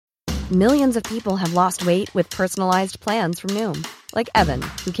Millions of people have lost weight with personalized plans from Noom. Like Evan,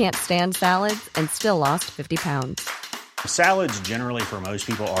 who can't stand salads and still lost 50 pounds. Salads generally for most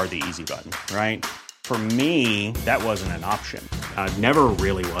people are the easy button, right? For me, that wasn't an option. I never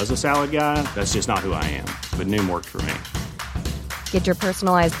really was a salad guy. That's just not who I am. But Noom worked for me. Get your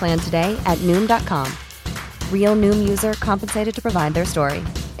personalized plan today at Noom.com. Real Noom user compensated to provide their story.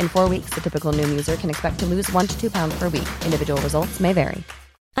 In 4 weeks, the typical Noom user can expect to lose 1 to 2 pounds per week. Individual results may vary.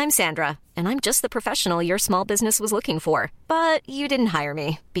 I'm Sandra, and I'm just the professional your small business was looking for. But you didn't hire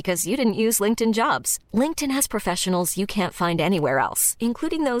me because you didn't use LinkedIn Jobs. LinkedIn has professionals you can't find anywhere else,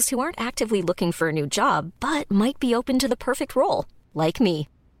 including those who aren't actively looking for a new job, but might be open to the perfect role, like me.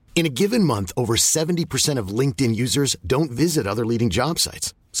 In a given month, over 70% of LinkedIn users don't visit other leading job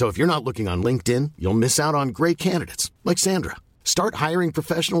sites. So if you're not looking on LinkedIn, you'll miss out on great candidates like Sandra. Start hiring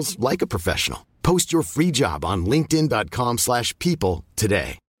professionals like a professional. Post your free job on linkedin.com/people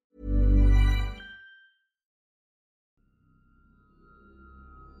today.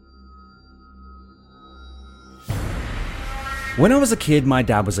 When I was a kid, my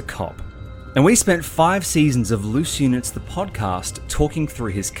dad was a cop. And we spent 5 seasons of Loose Units, the podcast, talking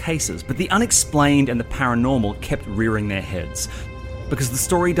through his cases. But the unexplained and the paranormal kept rearing their heads. Because the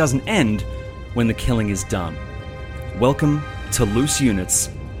story doesn't end when the killing is done. Welcome to Loose Units,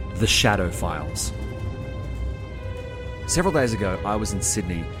 The Shadow Files. Several days ago, I was in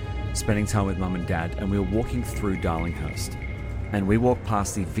Sydney, spending time with Mum and Dad, and we were walking through Darlinghurst. And we walked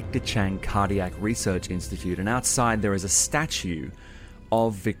past the Victor Chang Cardiac Research Institute, and outside there is a statue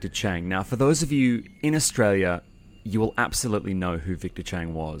of Victor Chang. Now, for those of you in Australia, you will absolutely know who Victor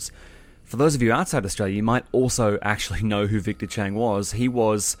Chang was. For those of you outside Australia, you might also actually know who Victor Chang was. He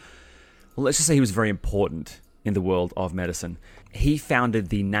was, well, let's just say he was very important in the world of medicine. He founded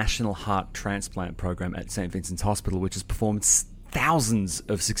the National Heart Transplant Program at St. Vincent's Hospital, which has performed thousands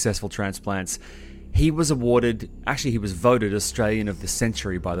of successful transplants. He was voted Australian of the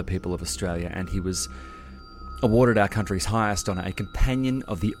Century by the people of Australia, and he was awarded our country's highest honour, a Companion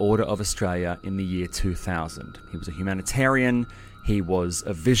of the Order of Australia, in the year 2000. He was a humanitarian, he was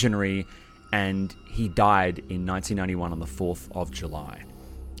a visionary, and he died in 1991 on the 4th of July.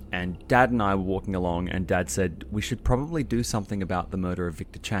 And Dad and I were walking along, and Dad said, we should probably do something about the murder of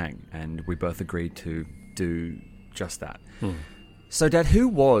Victor Chang, and we both agreed to do just that. So, Dad, who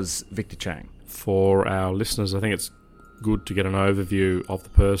was Victor Chang? For our listeners, I think it's good to get an overview of the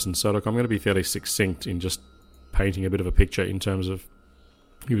person. So, look, I'm going to be fairly succinct in just painting a bit of a picture in terms of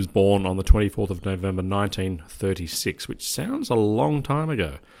he was born on the 24th of November 1936, which sounds a long time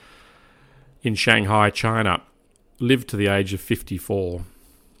ago, in Shanghai, China. Lived to the age of 54,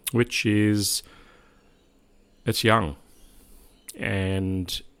 which is, it's young.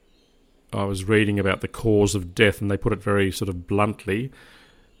 And I was reading about the cause of death, and they put it very sort of bluntly,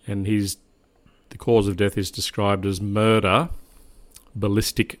 and the cause of death is described as murder,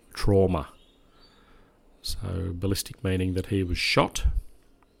 ballistic trauma. So ballistic meaning that he was shot.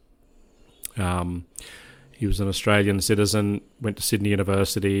 He was an Australian citizen, went to Sydney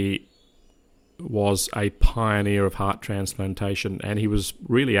University, was a pioneer of heart transplantation, and he was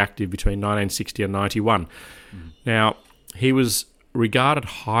really active between 1960 and 91. Now, he was regarded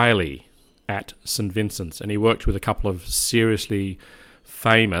highly at St. Vincent's, and he worked with a couple of seriously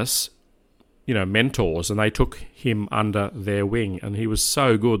famous, mentors, and they took him under their wing, and he was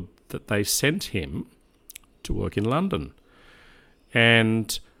so good that they sent him to work in London.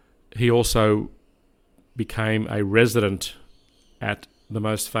 And he also became a resident at the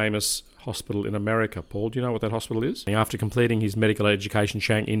most famous hospital in America. Paul, do you know what that hospital is? After completing his medical education,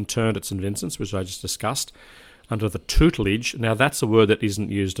 Chang interned at St. Vincent's, which I just discussed, under the tutelage, now that's a word that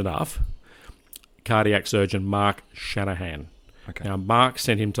isn't used enough, cardiac surgeon Mark Shanahan. Okay. Now, Mark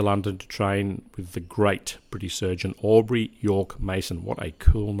sent him to London to train with the great British surgeon Aubrey York Mason. What a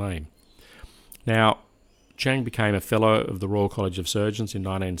cool name. Now, Chang became a fellow of the Royal College of Surgeons in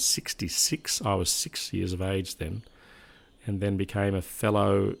 1966. I was 6 years of age then. And then became a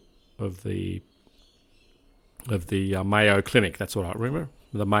fellow of the Mayo Clinic. That's what I remember.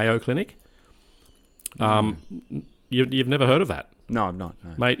 The Mayo Clinic. You've never heard of that? No, I'm not.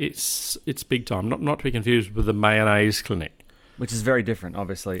 No. Mate, it's big time. Not to be confused with the Mayonnaise Clinic. Which is very different,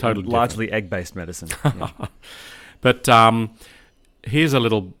 obviously. Totally largely egg-based medicine. Yeah. But here's a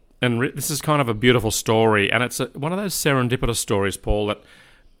little, and this is kind of a beautiful story, and it's one of those serendipitous stories, Paul, that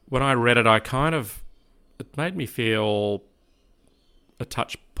when I read it, it made me feel a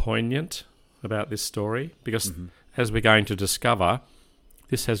touch poignant about this story, because as we're going to discover,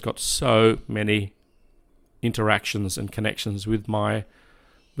 this has got so many interactions and connections with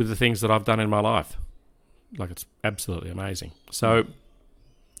the things that I've done in my life. Like, it's absolutely amazing. So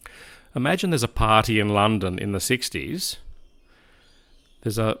Imagine there's a party in London in the 60s.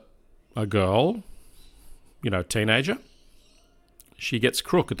 There's a girl, teenager. She gets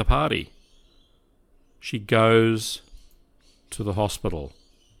crook at the party. She goes to the hospital.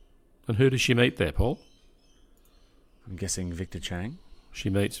 And who does she meet there, Paul? I'm guessing Victor Chang. She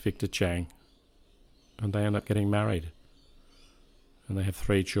meets Victor Chang. And they end up getting married. And they have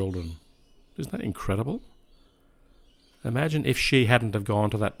 3 children. Isn't that incredible? Imagine if she hadn't have gone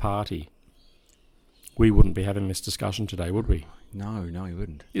to that party. We wouldn't be having this discussion today, would we? No, we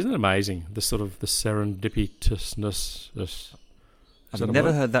wouldn't. Isn't it amazing? The sort of the serendipitousness. I've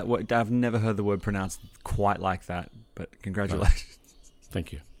never heard that word. I've never heard the word pronounced quite like that. But congratulations.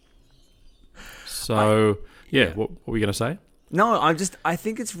 Thank you. So, what were you going to say? No, I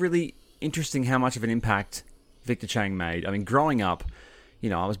think it's really interesting how much of an impact Victor Chang made. I mean, growing up,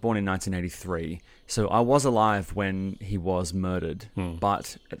 I was born in 1983, so I was alive when he was murdered.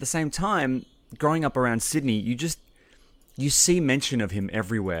 But at the same time, growing up around Sydney, you see mention of him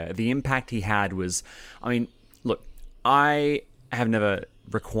everywhere. The impact he had was, look, I have never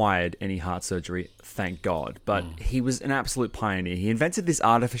required any heart surgery, thank God, but he was an absolute pioneer. He invented this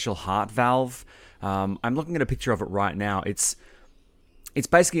artificial heart valve. I'm looking at a picture of it right now. It's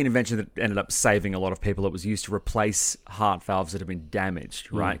basically an invention that ended up saving a lot of people. It was used to replace heart valves that have been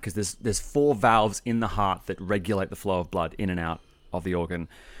damaged, right? Because there's 4 valves in the heart that regulate the flow of blood in and out of the organ,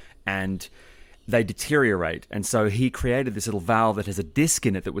 and they deteriorate. And so he created this little valve that has a disc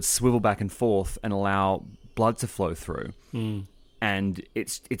in it that would swivel back and forth and allow blood to flow through. And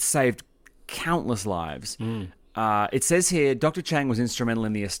it's saved countless lives. It says here, Dr. Chang was instrumental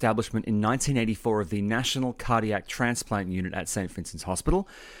in the establishment in 1984 of the National Cardiac Transplant Unit at St. Vincent's Hospital,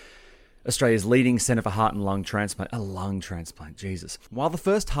 Australia's leading centre for heart and lung transplant. A lung transplant, Jesus. While the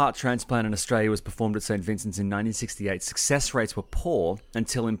first heart transplant in Australia was performed at St. Vincent's in 1968, success rates were poor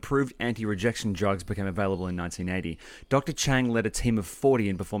until improved anti-rejection drugs became available in 1980. Dr. Chang led a team of 40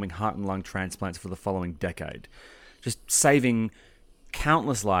 in performing heart and lung transplants for the following decade, just saving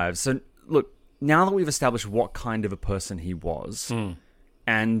countless lives. So, look, now that we've established what kind of a person he was,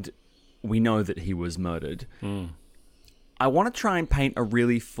 and we know that he was murdered, I want to try and paint a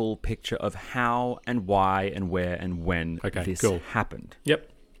really full picture of how and why and where and when this happened. Yep.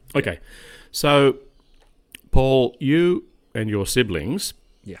 Okay. So, Paul, you and your siblings,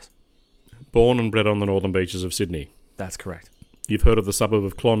 yes, born and bred on the northern beaches of Sydney. That's correct. You've heard of the suburb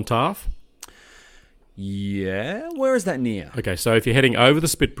of Clontarf? Yeah. Where is that near? Okay, so if you're heading over the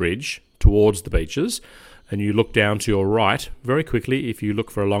Spit Bridge towards the beaches and you look down to your right, very quickly, if you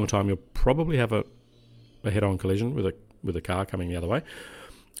look for a long time, you'll probably have a head-on collision with a car coming the other way.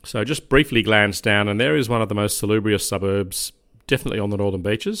 So just briefly glance down, and there is one of the most salubrious suburbs, definitely on the northern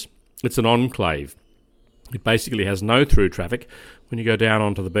beaches. It's an enclave. It basically has no through traffic. When you go down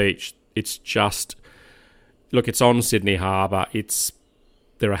onto the beach, it's just... Look, it's on Sydney Harbour.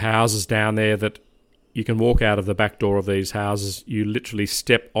 There are houses down there that you can walk out of the back door of these houses. You literally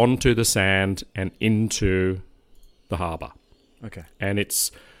step onto the sand and into the harbour. Okay. And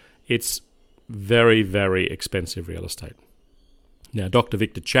it's very, very expensive real estate. Now, Dr.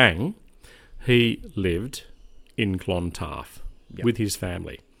 Victor Chang, he lived in Clontarf with his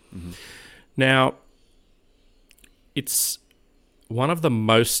family. Now, it's one of the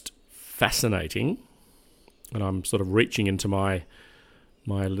most fascinating, and I'm sort of reaching into my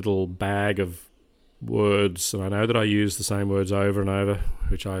little bag of words, and I know that I use the same words over and over,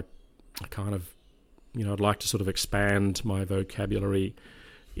 which I kind of, I'd like to sort of expand my vocabulary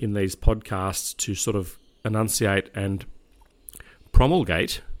in these podcasts to sort of enunciate and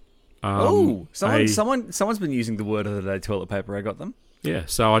promulgate. Someone's been using the word of the day, toilet paper. I got them. Yeah,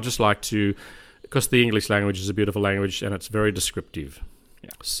 so I just like to, because the English language is a beautiful language and it's very descriptive.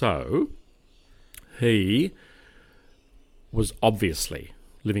 Yeah. So he was obviously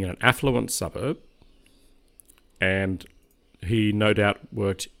living in an affluent suburb, and he no doubt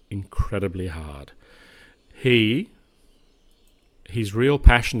worked incredibly hard. His real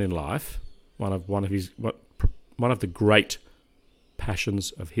passion in life, one of the great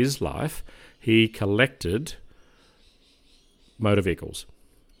passions of his life, he collected motor vehicles.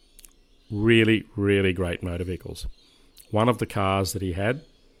 Really, really great motor vehicles. One of the cars that he had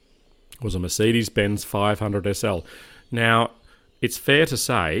was a Mercedes-Benz 500 SL. Now, it's fair to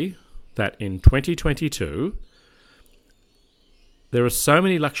say that in 2022, there are so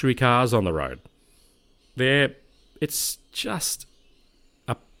many luxury cars on the road. It's just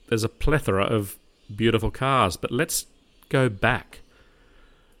there's a plethora of beautiful cars. But let's go back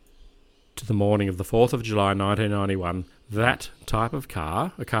to the morning of the 4th of July 1991. That type of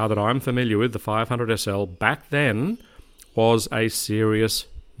car, a car that I'm familiar with, the 500 SL, back then was a serious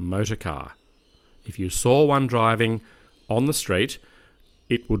motor car. If you saw one driving on the street,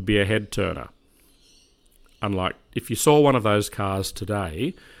 it would be a head turner. Unlike if you saw one of those cars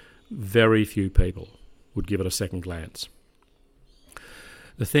today, very few people would give it a second glance.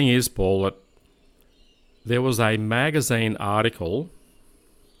 The thing is, Paul, that there was a magazine article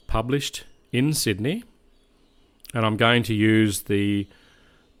published in Sydney, and I'm going to use what's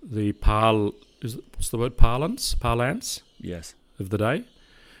the word, parlance? Yes. Of the day.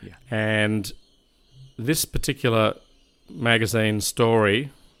 Yeah. And this particular magazine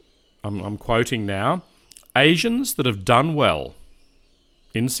story, I'm quoting now, Asians that have done well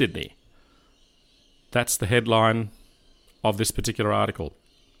in Sydney. That's the headline of this particular article.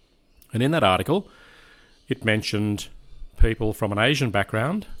 And in that article, it mentioned people from an Asian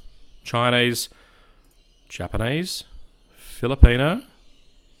background, Chinese, Japanese, Filipino,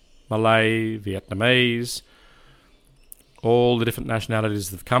 Malay, Vietnamese, all the different nationalities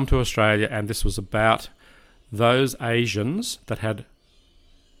that have come to Australia, and this was about those Asians that had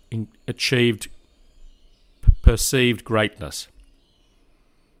achieved perceived greatness.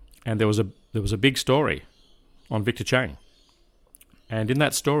 And there was a big story on Victor Chang. And in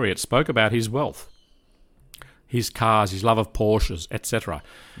that story, it spoke about his wealth, his cars, his love of Porsches, etc.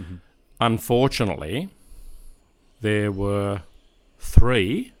 Mm-hmm. Unfortunately, there were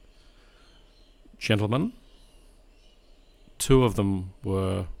 3 gentlemen. 2 of them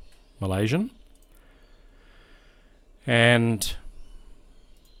were Malaysian. And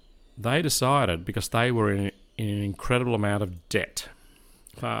they decided, because they were in an incredible amount of debt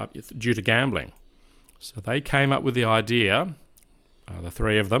due to gambling, so they came up with the idea, the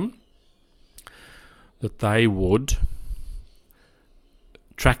 3 of them, that they would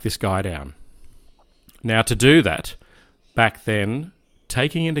track this guy down. Now, to do that, back then,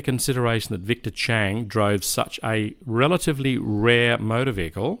 taking into consideration that Victor Chang drove such a relatively rare motor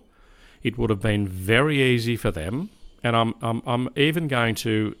vehicle, it would have been very easy for them. And I'm even going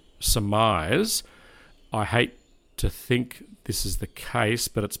to surmise, I hate to think this is the case,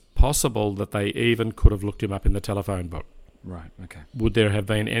 but it's possible that they even could have looked him up in the telephone book. Right, okay. Would there have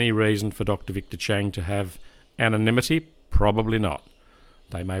been any reason for Dr. Victor Chang to have anonymity? Probably not.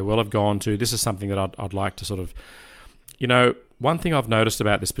 They may well have gone to, this is something that I'd like to sort of, one thing I've noticed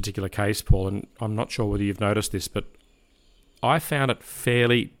about this particular case, Paul, and I'm not sure whether you've noticed this, but I found it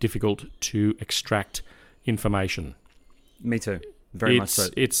fairly difficult to extract information. Me too. Very much so.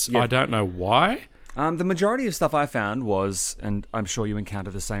 I don't know why. The majority of stuff I found was, and I'm sure you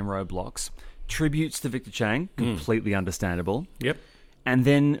encounter the same roadblocks, tributes to Victor Chang, completely understandable. Yep. And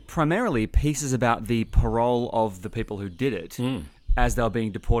then primarily pieces about the parole of the people who did it as they were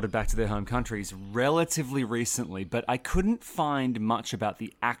being deported back to their home countries relatively recently. But I couldn't find much about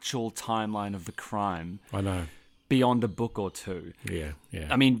the actual timeline of the crime. I know. Beyond a book or 2. Yeah.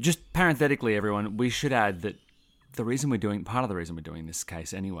 I mean, just parenthetically, everyone, we should add that part of the reason we're doing this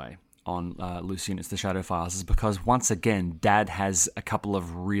case anyway on Loose Units, The Shadow Files, is because, once again, Dad has a couple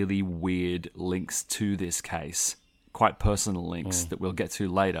of really weird links to this case. Quite personal links that we'll get to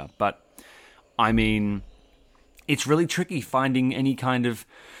later. But, I mean, it's really tricky finding any kind of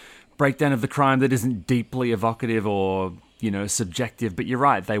breakdown of the crime that isn't deeply evocative or, subjective. But you're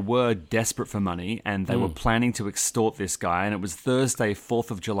right, they were desperate for money and they were planning to extort this guy. And it was Thursday,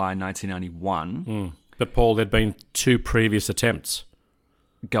 4th of July, 1991. But, Paul, there'd been 2 previous attempts.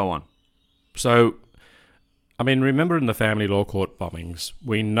 Go on. So, I mean, remember in the family law court bombings,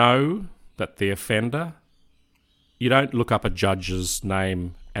 we know that the offender, you don't look up a judge's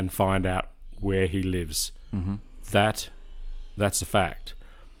name and find out where he lives. Mm-hmm. That's a fact.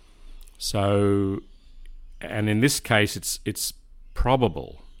 So, and in this case, it's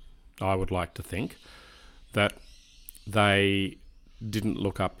probable, I would like to think, that they didn't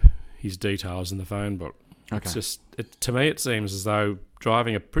look up his details in the phone book. Okay. It's just, to me, it seems as though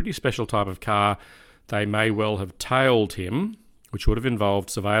driving a pretty special type of car, they may well have tailed him, which would have involved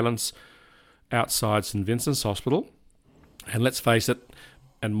surveillance outside St Vincent's Hospital. And let's face it,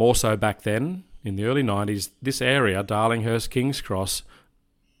 and more so back then, in the early 90s, this area, Darlinghurst, King's Cross,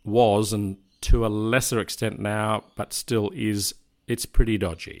 was, and to a lesser extent now, but still is, it's pretty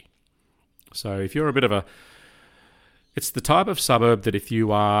dodgy. So if you're a bit of a... It's the type of suburb that if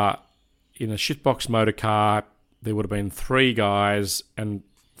you are in a shitbox motor car, there would have been 3 guys, and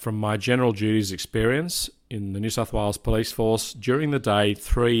from my general duties experience in the New South Wales Police Force, during the day,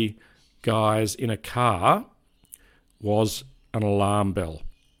 3 guys in a car was an alarm bell,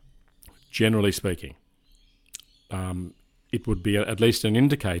 generally speaking. It would be at least an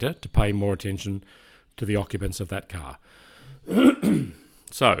indicator to pay more attention to the occupants of that car.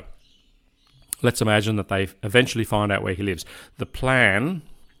 So, let's imagine that they eventually find out where he lives. The plan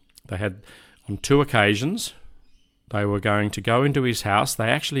They had, on 2 occasions, they were going to go into his house. They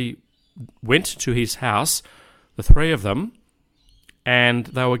actually went to his house, the 3 of them, and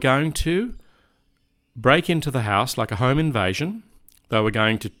they were going to break into the house like a home invasion. They were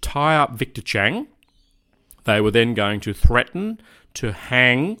going to tie up Victor Chang. They were then going to threaten to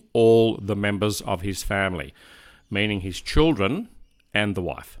hang all the members of his family, meaning his children and the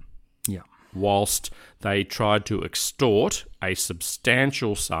wife. Yeah. Whilst they tried to extort a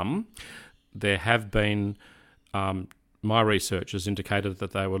substantial sum, there have been, my research has indicated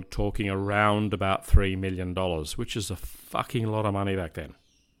that they were talking around about $3 million, which is a fucking lot of money back then.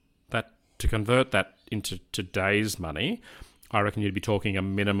 That, to convert that into today's money, I reckon you'd be talking a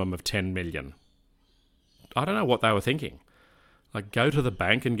minimum of 10 million. I don't know what they were thinking. Like, go to the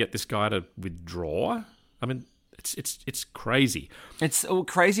bank and get this guy to withdraw? I mean, it's crazy. It's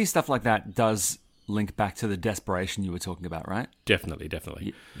crazy stuff like that does link back to the desperation you were talking about, right? Definitely.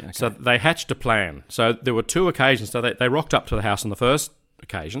 Yeah, okay. So they hatched a plan. So there were 2 occasions. So they rocked up to the house on the first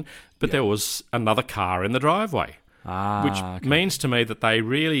occasion, but there was another car in the driveway. Which means to me that they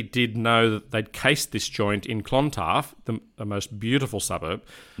really did know that they'd cased this joint in Clontarf, the most beautiful suburb.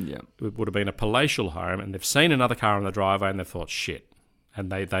 Yeah. It would have been a palatial home, and they've seen another car in the driveway and they've thought, shit.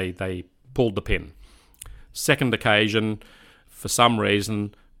 And they pulled the pin. Second occasion, for some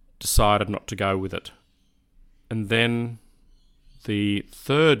reason, decided not to go with it. And then the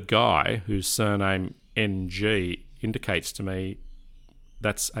third guy, whose surname NG indicates to me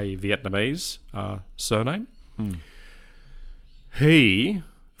that's a Vietnamese surname, he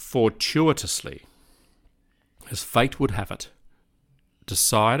fortuitously, as fate would have it,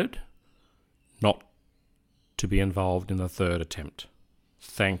 decided not to be involved in the third attempt.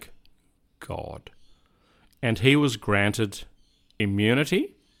 Thank God. And he was granted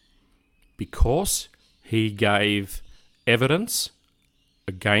immunity because he gave evidence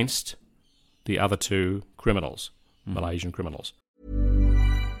against the other 2 criminals, Malaysian criminals.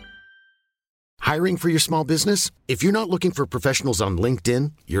 Hiring for your small business? If you're not looking for professionals on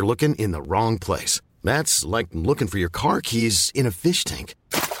LinkedIn, you're looking in the wrong place. That's like looking for your car keys in a fish tank.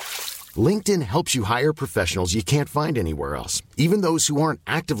 LinkedIn helps you hire professionals you can't find anywhere else, even those who aren't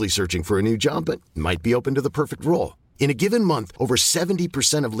actively searching for a new job but might be open to the perfect role. In a given month, over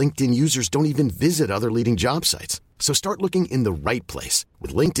 70% of LinkedIn users don't even visit other leading job sites. So start looking in the right place.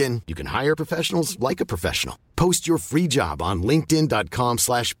 With LinkedIn, you can hire professionals like a professional. Post your free job on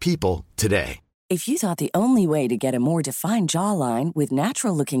linkedin.com/people today. If you thought the only way to get a more defined jawline with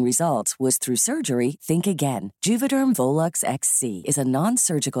natural-looking results was through surgery, think again. Juvederm Volux XC is a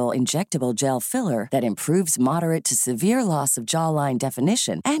non-surgical injectable gel filler that improves moderate to severe loss of jawline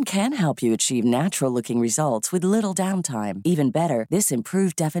definition and can help you achieve natural-looking results with little downtime. Even better, this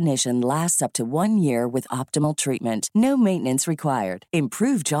improved definition lasts up to 1 year with optimal treatment. No maintenance required.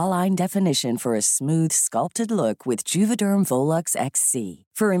 Improve jawline definition for a smooth, sculpted look with Juvederm Volux XC.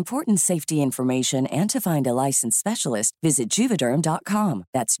 For important safety information and to find a licensed specialist, visit Juvederm.com.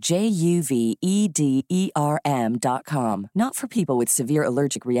 That's JUVEDERM.com. Not for people with severe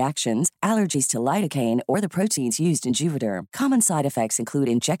allergic reactions, allergies to lidocaine, or the proteins used in Juvederm. Common side effects include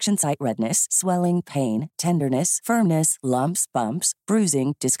injection site redness, swelling, pain, tenderness, firmness, lumps, bumps,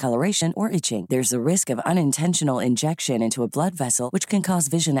 bruising, discoloration, or itching. There's a risk of unintentional injection into a blood vessel, which can cause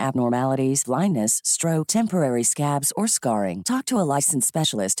vision abnormalities, blindness, stroke, temporary scabs, or scarring. Talk to a licensed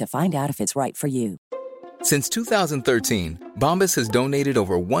specialist to find out if it's right for you. Since 2013, Bombas has donated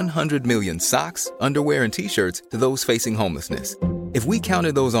over 100 million socks, underwear, and T-shirts to those facing homelessness. If we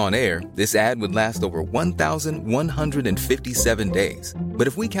counted those on air, this ad would last over 1,157 days. But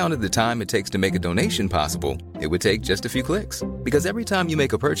if we counted the time it takes to make a donation possible, it would take just a few clicks. Because every time you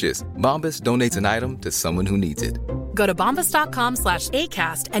make a purchase, Bombas donates an item to someone who needs it. Go to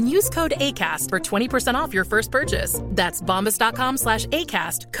bombas.com/ACAST and use code ACAST for 20% off your first purchase. That's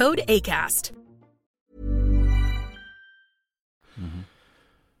bombas.com/ACAST, code ACAST.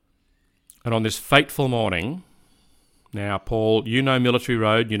 And on this fateful morning, now, Paul, you know Military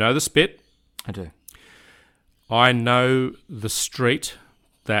Road, you know the Spit. I do. I know the street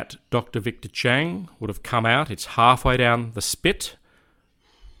that Dr. Victor Chang would have come out. It's halfway down the Spit.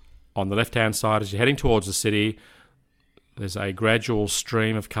 On the left-hand side, as you're heading towards the city, there's a gradual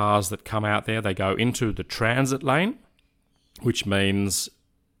stream of cars that come out there. They go into the transit lane, which means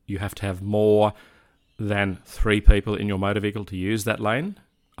you have to have more than 3 people in your motor vehicle to use that lane.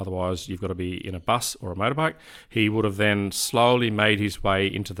 Otherwise, you've got to be in a bus or a motorbike. He would have then slowly made his way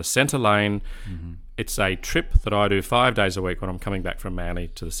into the centre lane. Mm-hmm. It's a trip that I do 5 days a week when I'm coming back from Manly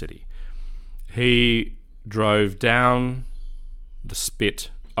to the city. He drove down the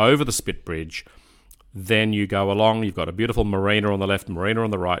Spit, over the Spit Bridge, Then you go along, you've got a beautiful marina on the left, marina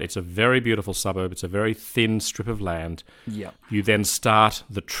on the right. It's a very beautiful suburb. It's a very thin strip of land. Yep. You then start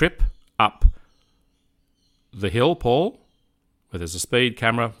the trip up the hill, Paul, where there's a speed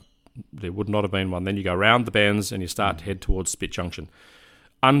camera. There would not have been one. Then you go around the bends and you start to head towards Spit Junction.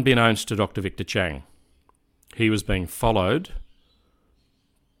 Unbeknownst to Dr. Victor Chang, he was being followed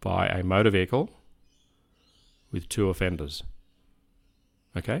by a motor vehicle with 2 offenders.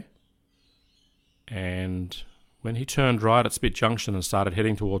 Okay? And when he turned right at Spit Junction and started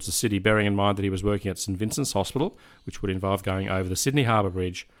heading towards the city, bearing in mind that he was working at St Vincent's Hospital, which would involve going over the Sydney Harbour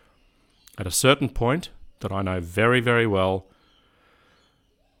Bridge, at a certain point that I know very, very well,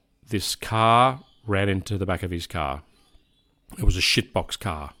 this car ran into the back of his car. It was a shitbox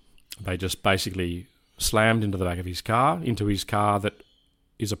car. They just basically slammed into the back of his car, that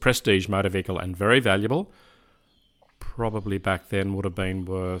is a prestige motor vehicle and very valuable. Probably back then would have been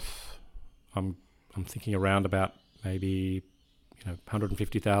worth, I'm thinking around about maybe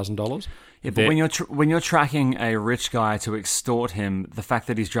 $150,000. Yeah, but when you're tracking a rich guy to extort him, the fact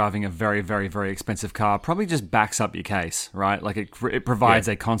that he's driving a very, very, very expensive car probably just backs up your case, right? Like it provides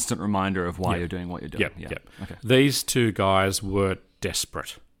a constant reminder of why you're doing what you're doing. Yep. Okay. These 2 guys were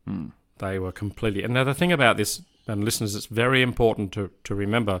desperate. They were completely... And now the thing about this, and listeners, it's very important to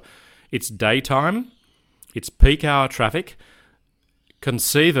remember, it's daytime, it's peak hour traffic,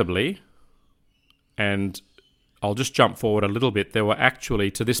 conceivably, and I'll just jump forward a little bit. There were actually,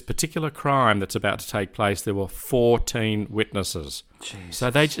 to this particular crime that's about to take place, there were 14 witnesses. Jesus.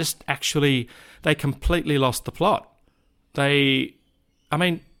 So they completely lost the plot. To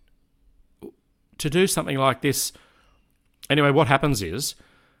do something like this... Anyway, what happens is,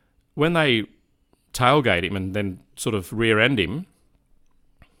 when they tailgate him and then sort of rear-end him,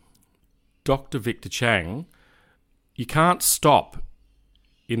 Dr. Victor Chang, you can't stop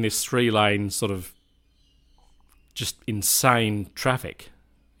in this 3-lane sort of just insane traffic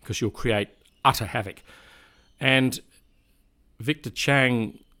because you'll create utter havoc. And Victor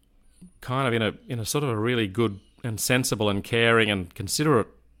Chang, kind of in a sort of a really good and sensible and caring and considerate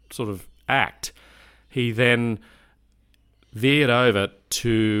sort of act, he then veered over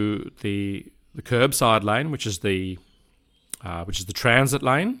to the curbside lane, which is the transit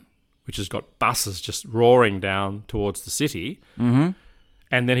lane, which has got buses just roaring down towards the city. Mm-hmm.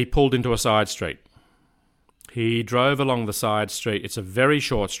 And then he pulled into a side street. He drove along the side street. It's a very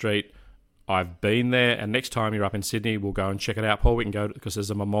short street. I've been there, and next time you're up in Sydney, we'll go and check it out, Paul. We can go because there's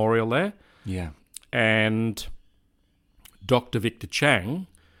a memorial there. Yeah. And Dr. Victor Chang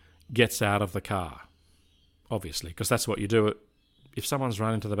gets out of the car, obviously, because that's what you do if someone's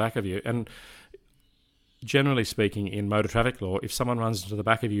run into the back of you. And generally speaking, in motor traffic law, if someone runs into the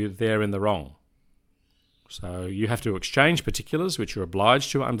back of you, they're in the wrong. So you have to exchange particulars, which you're obliged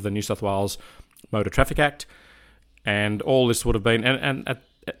to under the New South Wales Motor Traffic Act. And all this would have been... And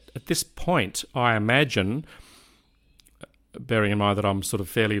at this point, I imagine, bearing in mind that I'm sort of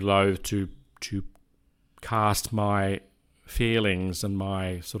fairly loath to cast my feelings and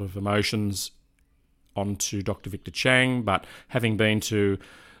my sort of emotions onto Dr. Victor Chang, but having been to,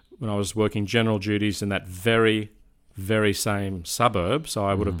 when I was working general duties in that very, very same suburb, so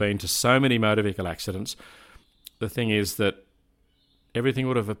I would have been to so many motor vehicle accidents, the thing is that everything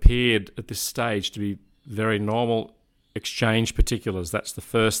would have appeared at this stage to be very normal. Exchange particulars, that's the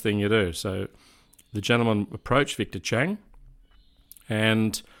first thing you do. So the gentleman approached Victor Chang,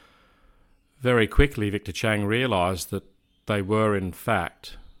 and very quickly Victor Chang realised that they were in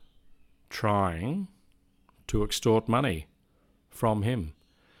fact trying to extort money from him.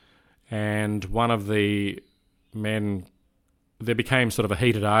 And one of the men, there became sort of a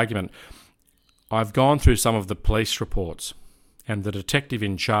heated argument. I've gone through some of the police reports, and the detective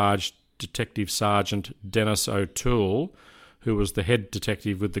in charge, Detective Sergeant Dennis O'Toole, who was the head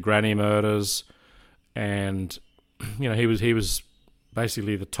detective with the Granny murders, and he was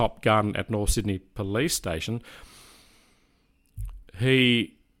basically the top gun at North Sydney Police Station.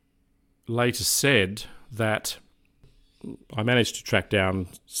 He later said that I managed to track down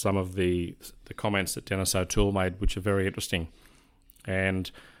some of the comments that Dennis O'Toole made, which are very interesting, and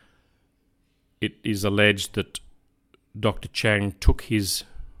it is alleged that Dr. Chang took his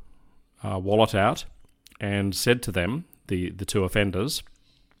wallet out and said to them, the 2 offenders,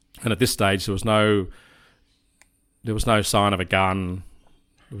 and at this stage there was no sign of a gun.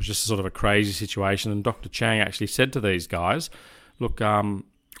 It was just sort of a crazy situation, and Dr. Chang actually said to these guys, look, I'll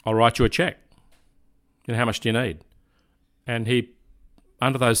write you a check. How much do you need? And he,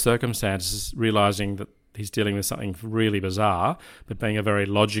 under those circumstances, realising that he's dealing with something really bizarre, but being a very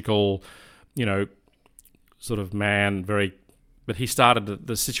logical, sort of man, very But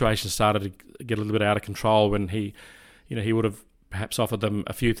the situation started to get a little bit out of control when he would have perhaps offered them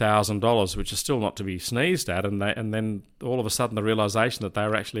a few $1,000s, which is still not to be sneezed at, and then all of a sudden the realization that they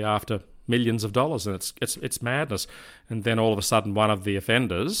were actually after millions of dollars, and it's madness. And then all of a sudden one of the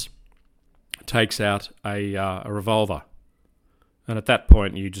offenders takes out a revolver, and at that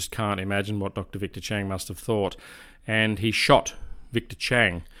point you just can't imagine what Dr. Victor Chang must have thought, and he shot Victor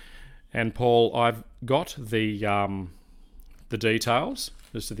Chang. And Paul, I've got the details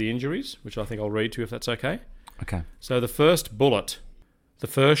as to the injuries, which I think I'll read to you if that's okay. Okay. So the first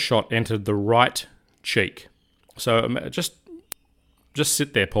shot entered the right cheek. So just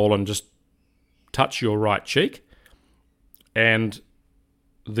sit there, Paul, and just touch your right cheek. And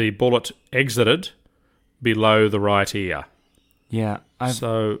the bullet exited below the right ear. Yeah. I've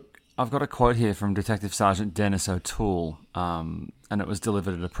got a quote here from Detective Sergeant Dennis O'Toole, and it was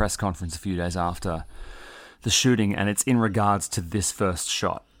delivered at a press conference a few days after the shooting, and it's in regards to this first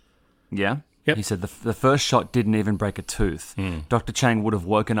shot. Yeah? Yep. He said the first shot didn't even break a tooth. Dr. Chang would have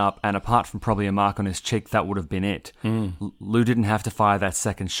woken up, and apart from probably a mark on his cheek, that would have been it. Lou didn't have to fire that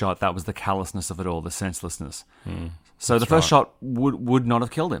second shot. That was the callousness of it all, the senselessness. So the first shot would not have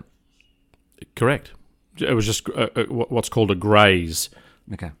killed him. Correct. It was just what's called a graze.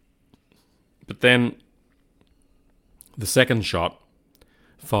 Okay. But then the second shot,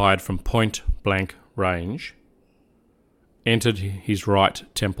 fired from point-blank range, entered his right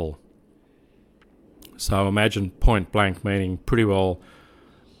temple. So imagine point-blank meaning pretty well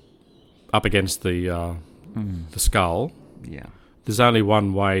up against the skull. Yeah. There's only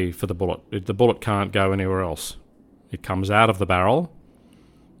one way for the bullet. The bullet can't go anywhere else. It comes out of the barrel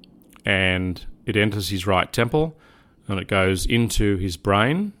and it enters his right temple and it goes into his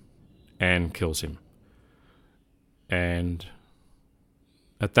brain and kills him. And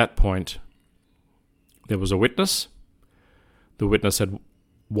at that point, there was a witness. The witness had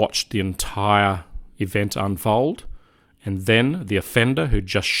watched the entire event unfold, and then the offender who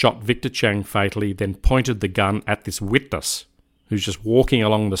just shot Victor Chang fatally then pointed the gun at this witness who's just walking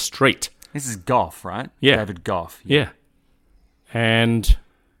along the street. This is Goff, right? Yeah. David Goff. Yeah. And,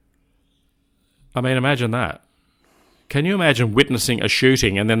 I mean, imagine that. Can you imagine witnessing a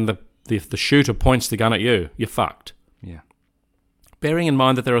shooting and then the shooter points the gun at you? You're fucked. Yeah. Bearing in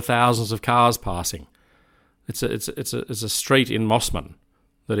mind that there are thousands of cars passing. It's a street in Mossman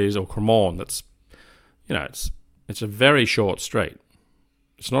that is, or Cremorne, that's, it's a very short street.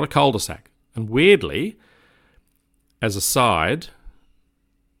 It's not a cul-de-sac. And weirdly, as a side,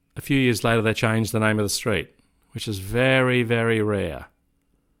 a few years later they changed the name of the street, which is very, very rare.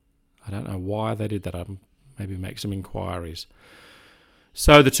 I don't know why they did that. I'll maybe make some inquiries.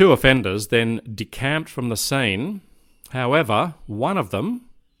 So the two offenders then decamped from the scene. However, one of them,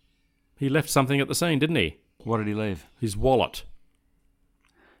 he left something at the scene, didn't he? What did he leave? His wallet.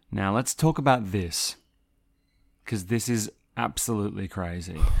 Now let's talk about this, because this is absolutely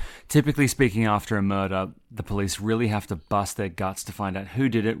crazy. Typically speaking, after a murder, the police really have to bust their guts to find out who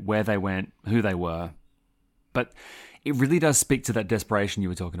did it, where they went, who they were. But it really does speak to that desperation you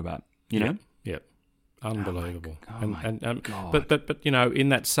were talking about, you know? Yep. Unbelievable. Oh my God. But in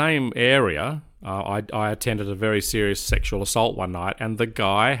that same area, I attended a very serious sexual assault one night, and the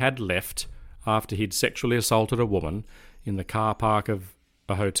guy had left after he'd sexually assaulted a woman in the car park of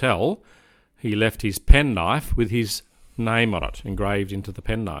a hotel. He left his penknife with his name on it engraved into the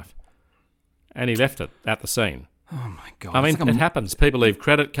penknife, and he left it at the scene. Oh my God. I mean, it happens. People leave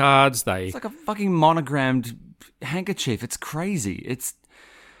credit cards. It's like a fucking monogrammed handkerchief. It's crazy.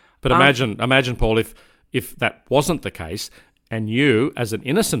 But imagine, Paul, if that wasn't the case, and you, as an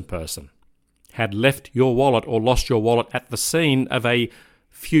innocent person, had left your wallet or lost your wallet at the scene of a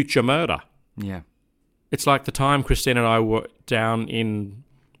future murder. Yeah. It's like the time Christine and I were down in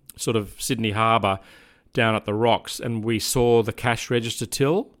sort of Sydney Harbour, down at the Rocks, and we saw the cash register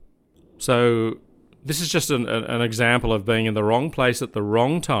till. So this is just an example of being in the wrong place at the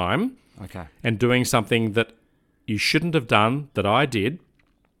wrong time. Okay. And doing something that you shouldn't have done, that I did.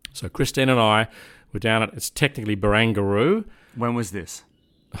 So Christine and I were down at, it's technically Barangaroo. When was this?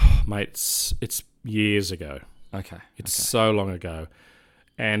 Oh, mate, it's years ago. Okay. It's so long ago.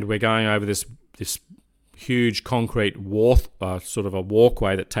 And we're going over this huge concrete sort of a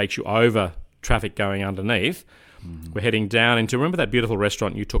walkway that takes you over traffic going underneath. Mm-hmm. We're heading down into, remember that beautiful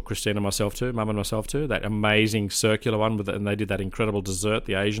restaurant you took Christine and myself to, Mum and myself to? That amazing circular one, and they did that incredible dessert,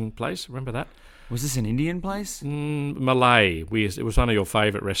 the Asian place. Remember that? Was this an Indian place? Malay. It was one of your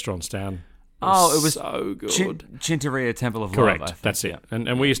favourite restaurants down. It was so good. Chintaria Temple of Correct. Love. Correct. That's it.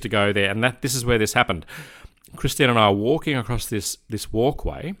 And we used to go there, and this is where this happened. Christine and I are walking across this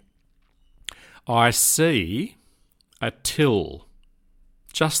walkway. I see a till,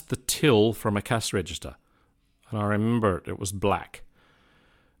 just the till from a cash register. And I remember it was black.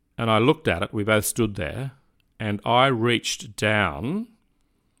 And I looked at it, we both stood there, and I reached down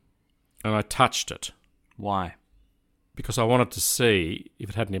and I touched it. Why? Because I wanted to see if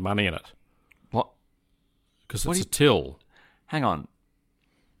it had any money in it. What? Because it's a till. Hang on.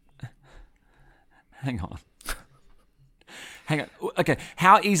 Okay,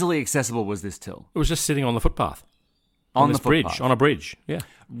 how easily accessible was this till? It was just sitting on the footpath. On the bridge, footpath? on a bridge, yeah.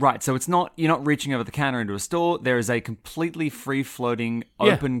 Right, so you're not reaching over the counter into a store. There is a completely free-floating,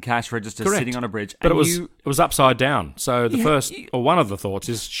 open cash register Correct. sitting on a bridge. But and it was upside down. So one of the thoughts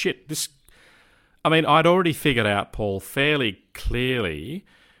is, shit, this... I mean, I'd already figured out, Paul, fairly clearly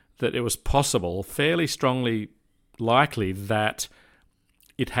that it was possible, fairly strongly likely that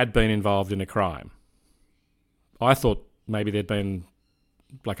it had been involved in a crime. I thought maybe there'd been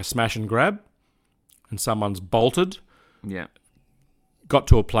like a smash and grab and someone's bolted, got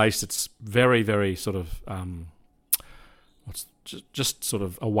to a place that's very, very sort of, just sort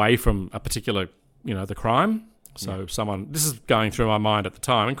of away from a particular, the crime. So this is going through my mind at the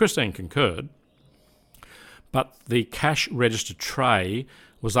time, and Christine concurred, but the cash register tray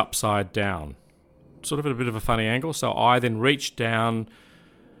was upside down, sort of at a bit of a funny angle. So I then reached down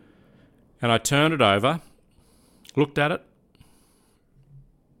and I turned it over, looked at it,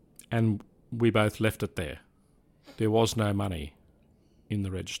 and we both left it there. There was no money in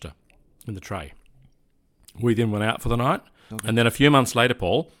the register, in the tray. We then went out for the night, and then a few months later,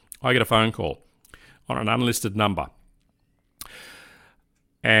 Paul, I get a phone call on an unlisted number.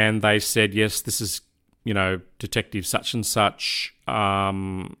 And they said, yes, this is, Detective such and such.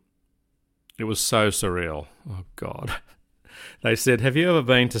 It was so surreal. Oh, God. They said, have you ever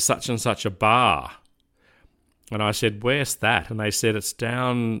been to such and such a bar? And I said, where's that? And they said, it's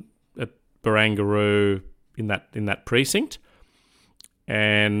down at Barangaroo in that precinct.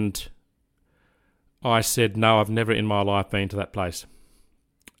 And I said, no, I've never in my life been to that place.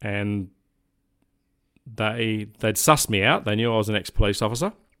 And they'd sussed me out. They knew I was an ex-police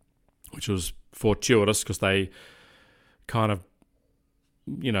officer, which was fortuitous because they kind of,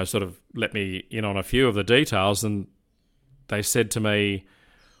 sort of let me in on a few of the details. And they said to me,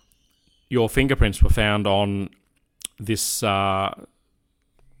 your fingerprints were found on this,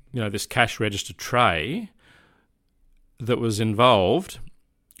 this cash register tray that was involved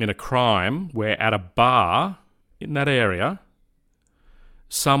in a crime where at a bar in that area,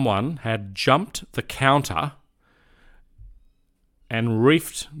 someone had jumped the counter and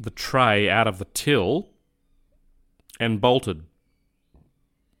reefed the tray out of the till and bolted.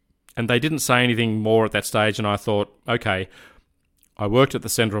 And they didn't say anything more at that stage, and I thought, okay, I worked at the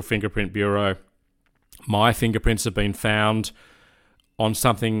Central Fingerprint Bureau. My fingerprints have been found on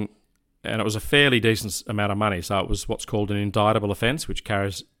something, and it was a fairly decent amount of money. So it was what's called an indictable offence, which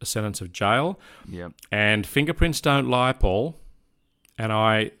carries a sentence of jail. Yep. And fingerprints don't lie, Paul. And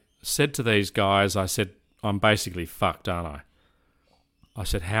I said to these guys, I said, I'm basically fucked, aren't I? I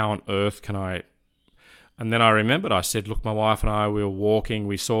said, how on earth can I... And then I remembered, I said, look, my wife and I, we were walking,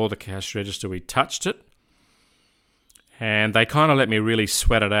 we saw the cash register, we touched it, and they kind of let me really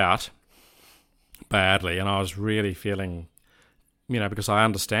sweat it out badly, and I was really feeling, because I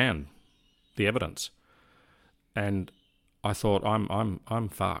understand the evidence. And I thought, I'm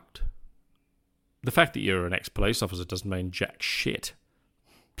fucked. The fact that you're an ex-police officer doesn't mean jack shit.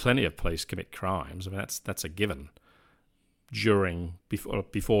 Plenty of police commit crimes. I mean, that's a given.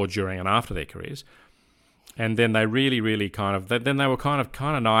 Before, during, and after their careers. And then they really, really kind of... Then they were kind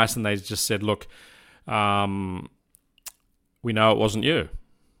of nice, and they just said, look, we know it wasn't you.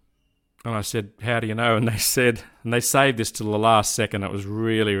 And I said, how do you know? And they said... And they saved this till the last second. It was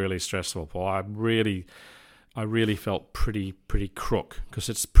really, really stressful, Paul. I really felt pretty crook, because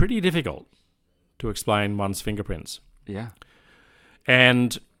it's pretty difficult to explain one's fingerprints. Yeah.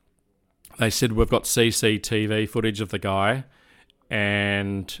 And they said, we've got CCTV footage of the guy,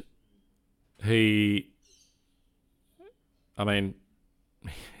 and it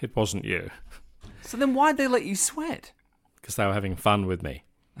wasn't you. So then why'd they let you sweat? Because they were having fun with me.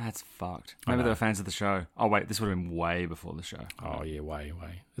 That's fucked. Maybe they were fans of the show. Oh, wait, this would have been way before the show. Oh, yeah, way.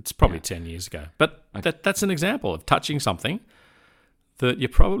 It's probably 10 years ago. But that's an example of touching something that you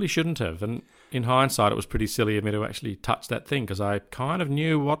probably shouldn't have. And in hindsight, it was pretty silly of me to actually touch that thing, because I kind of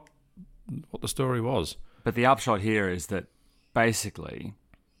knew what the story was. But the upshot here is that basically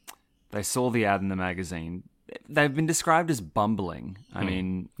they saw the ad in the magazine. They've been described as bumbling. I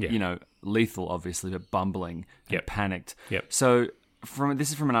mean, lethal, obviously, but bumbling and panicked. Yep. So this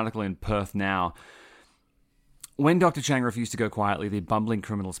is from an article in Perth Now. When Dr. Chang refused to go quietly, the bumbling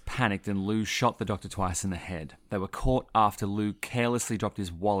criminals panicked and Liu shot the doctor twice in the head. They were caught after Liu carelessly dropped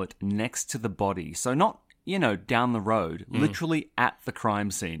his wallet next to the body. So not, down the road, literally at the crime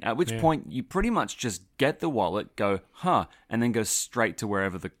scene. At which point you pretty much just get the wallet, go, and then go straight to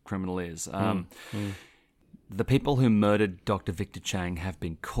wherever the criminal is. The people who murdered Dr. Victor Chang have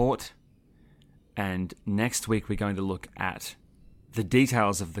been caught. And next week we're going to look at the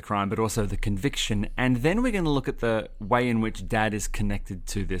details of the crime, but also the conviction. And then we're going to look at the way in which Dad is connected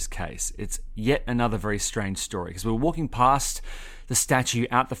to this case. It's yet another very strange story, because we were walking past the statue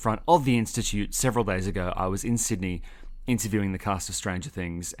out the front of the Institute several days ago. I was in Sydney interviewing the cast of Stranger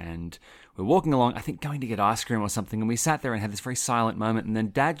Things, and we're walking along, I think going to get ice cream or something, and we sat there and had this very silent moment, and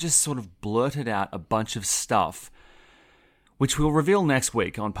then Dad just sort of blurted out a bunch of stuff, which we'll reveal next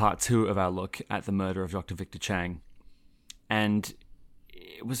week on part 2 of our look at the murder of Dr. Victor Chang. And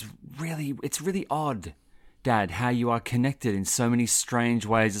it's really odd, Dad, how you are connected in so many strange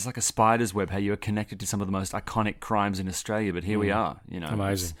ways. It's like a spider's web, how you are connected to some of the most iconic crimes in Australia, but here we are,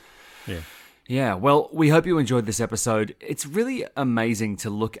 Amazing. Yeah, well, we hope you enjoyed this episode. It's really amazing to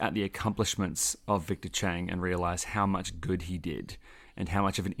look at the accomplishments of Victor Chang and realize how much good he did and how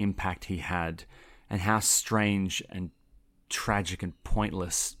much of an impact he had and how strange and tragic and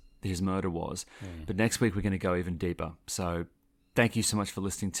pointless his murder was. But next week we're going to go even deeper. So thank you so much for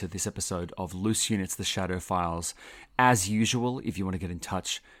listening to this episode of Loose Units, The Shadow Files. As usual, if you want to get in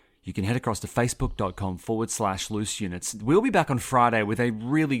touch, you can head across to facebook.com/Loose Units. We'll be back on Friday with a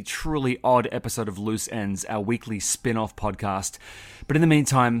really, truly odd episode of Loose Ends, our weekly spin-off podcast. But in the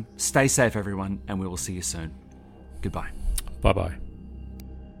meantime, stay safe, everyone, and we will see you soon. Goodbye. Bye-bye.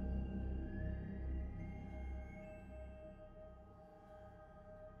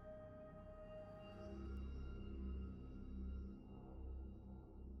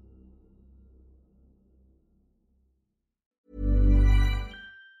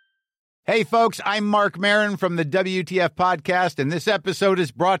 Hey, folks, I'm Mark Maron from the WTF Podcast, and this episode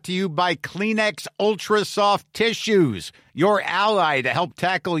is brought to you by Kleenex Ultra Soft Tissues, your ally to help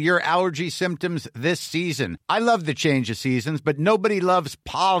tackle your allergy symptoms this season. I love the change of seasons, but nobody loves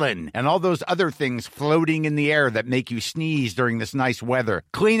pollen and all those other things floating in the air that make you sneeze during this nice weather.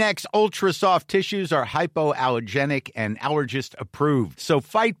 Kleenex Ultra Soft Tissues are hypoallergenic and allergist approved, so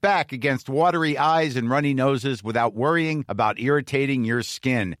fight back against watery eyes and runny noses without worrying about irritating your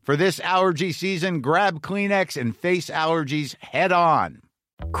skin. For this allergy season, grab Kleenex and face allergies head on.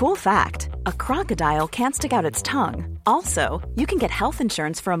 Cool fact, a crocodile can't stick out its tongue. Also, you can get health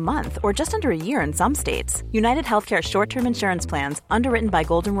insurance for a month or just under a year in some states. United Healthcare short-term insurance plans, underwritten by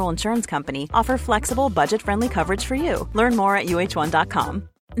Golden Rule Insurance Company, offer flexible, budget-friendly coverage for you. Learn more at uh1.com.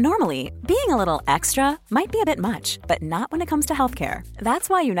 Normally, being a little extra might be a bit much, but not when it comes to healthcare. That's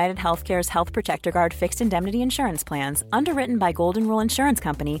why United Healthcare's Health Protector Guard fixed indemnity insurance plans, underwritten by Golden Rule Insurance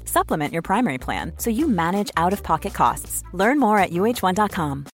Company, supplement your primary plan so you manage out-of-pocket costs. Learn more at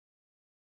uh1.com.